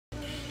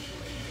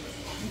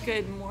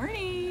Good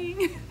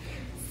morning.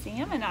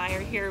 Sam and I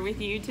are here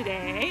with you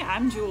today.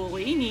 I'm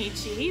Julie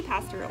Nietzsche,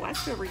 pastor at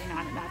Westover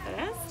United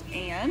Methodist,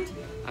 and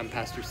I'm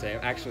Pastor Sam.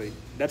 Actually,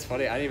 that's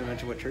funny. I didn't even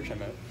mention what church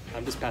I'm at.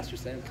 I'm just Pastor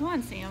Sam. come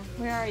on, Sam,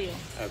 where are you?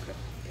 Okay.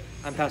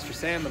 I'm Pastor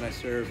Sam, and I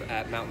serve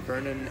at Mount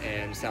Vernon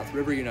and South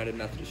River United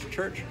Methodist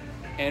Church.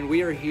 And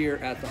we are here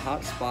at the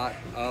hot spot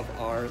of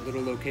our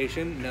little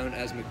location known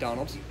as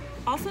McDonald's.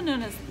 Also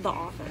known as The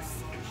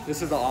Office.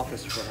 This is the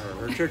office for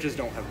her. Her churches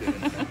don't have good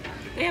internet.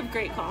 They have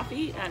great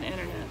coffee and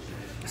internet.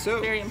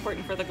 So, Very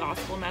important for the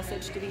gospel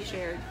message to be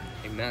shared.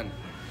 amen.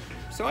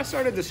 So I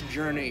started this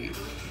journey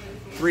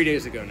 3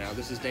 days ago now.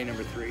 This is day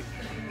number 3.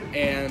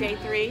 And Day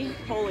 3,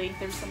 holy.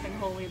 There's something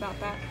holy about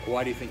that.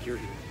 why do you think you're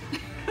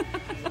here?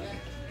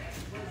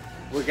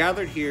 We're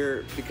gathered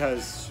here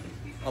because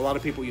a lot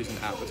of people use an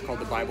app. It's called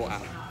the Bible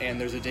app. And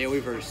there's a daily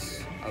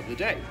verse of the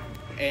day.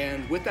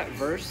 And with that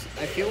verse,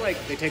 I feel like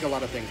they take a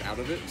lot of things out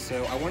of it.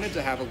 So I wanted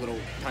to have a little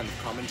time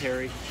of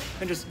commentary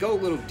and just go a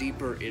little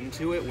deeper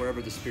into it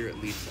wherever the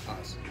Spirit leads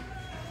us.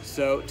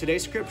 So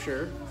today's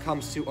scripture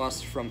comes to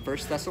us from 1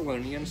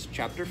 Thessalonians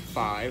chapter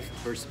 5,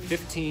 verse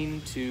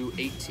 15 to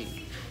 18.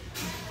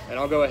 And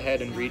I'll go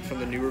ahead and read from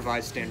the New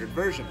Revised Standard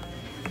Version,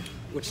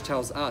 which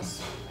tells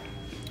us,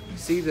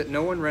 "See that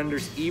no one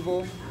renders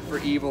evil for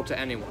evil to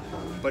anyone,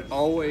 but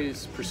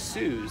always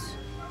pursues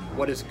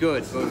what is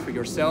good both for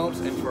yourselves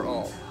and for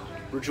all.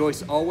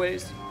 Rejoice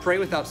always, pray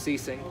without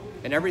ceasing,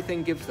 and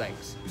everything give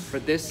thanks, for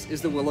this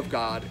is the will of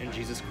God in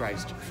Jesus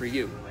Christ for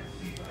you."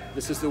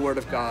 This is the word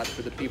of God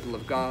for the people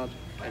of God,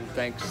 and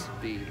thanks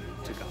be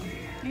to God.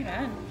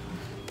 Amen.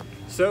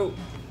 So,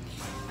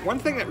 one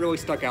thing that really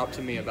stuck out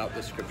to me about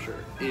this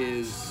scripture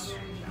is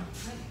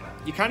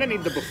you kind of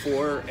need the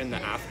before and the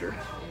after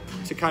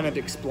to kind of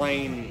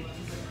explain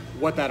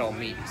what that all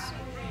means.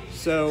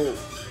 So,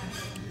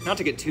 not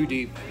to get too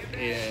deep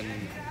in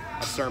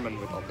a sermon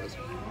with all this,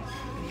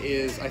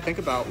 is I think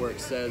about where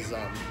it says,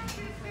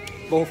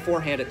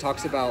 beforehand it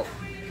talks about,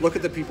 look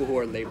at the people who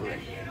are laboring.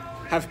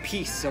 Have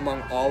peace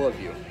among all of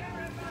you.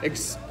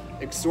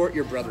 Exhort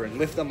your brethren,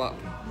 lift them up.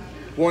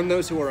 Warn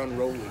those who are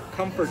unruly.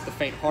 Comfort the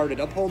faint-hearted,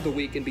 uphold the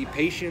weak, and be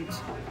patient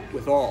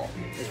with all,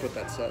 is what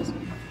that says.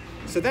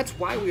 So that's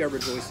why we are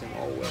rejoicing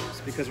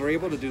always, because we're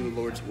able to do the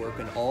Lord's work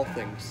in all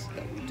things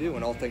that we do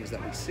and all things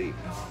that we see.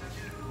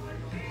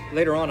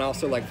 Later on, I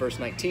also like verse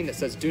 19, it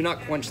says, "Do not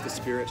quench the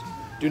spirit,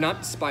 do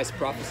not despise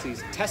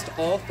prophecies, test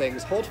all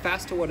things, hold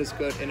fast to what is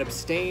good, and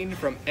abstain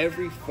from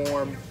every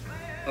form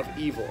of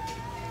evil."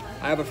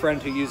 I have a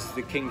friend who uses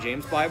the King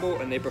James Bible,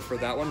 and they prefer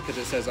that one because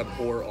it says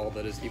abhor all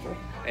that is evil,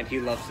 and he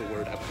loves the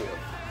word abhor.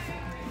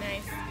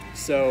 Nice.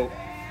 So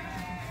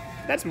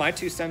that's my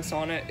 2 cents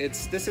on it.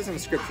 This isn't a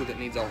scripture that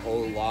needs a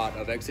whole lot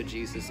of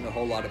exegesis and a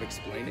whole lot of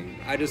explaining.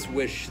 I just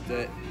wish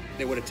that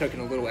they would have taken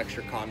a little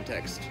extra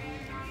context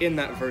in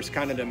that verse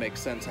kind of to make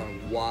sense on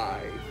why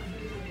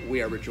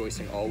we are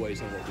rejoicing always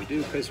in what we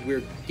do, because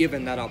we're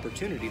given that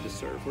opportunity to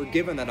serve. We're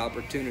given that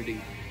opportunity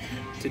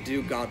to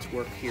do God's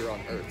work here on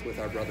earth with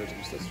our brothers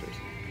and sisters.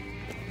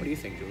 What do you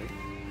think, Julie?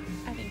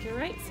 I think you're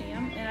right,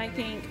 Sam. And I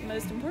think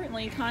most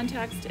importantly,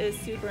 context is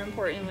super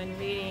important when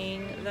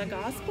reading the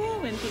gospel,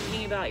 when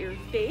thinking about your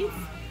faith,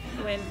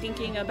 when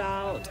thinking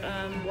about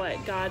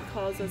what God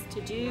calls us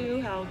to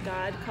do, how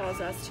God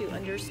calls us to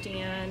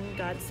understand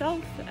God's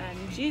self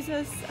and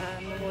Jesus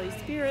and the Holy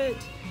Spirit,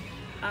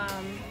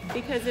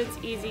 because it's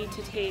easy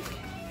to take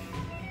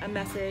a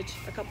message,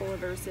 a couple of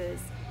verses,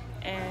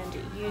 and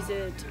use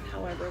it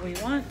however we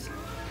want.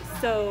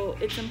 So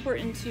it's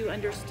important to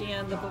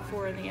understand the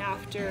before and the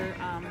after,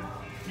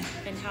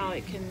 and how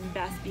it can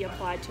best be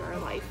applied to our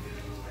life.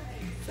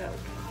 So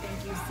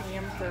thank you,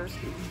 Sam, for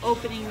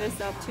opening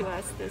this up to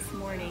us this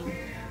morning.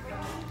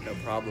 No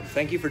problem.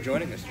 Thank you for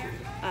joining us, Julie.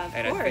 Of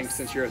and course. I think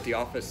since you're at the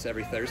office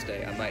every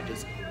Thursday, I might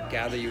just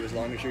gather you as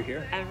long as you're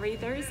here. Every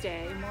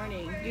Thursday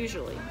morning,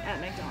 usually, at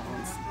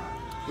McDonald's.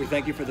 We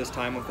thank you for this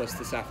time with us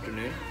this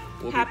afternoon.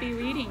 Happy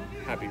reading.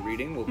 Happy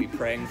reading. We'll be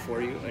praying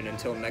for you, and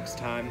until next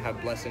time,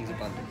 have blessings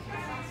abundant.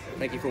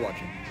 Thank you for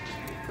watching.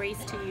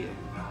 Grace to you.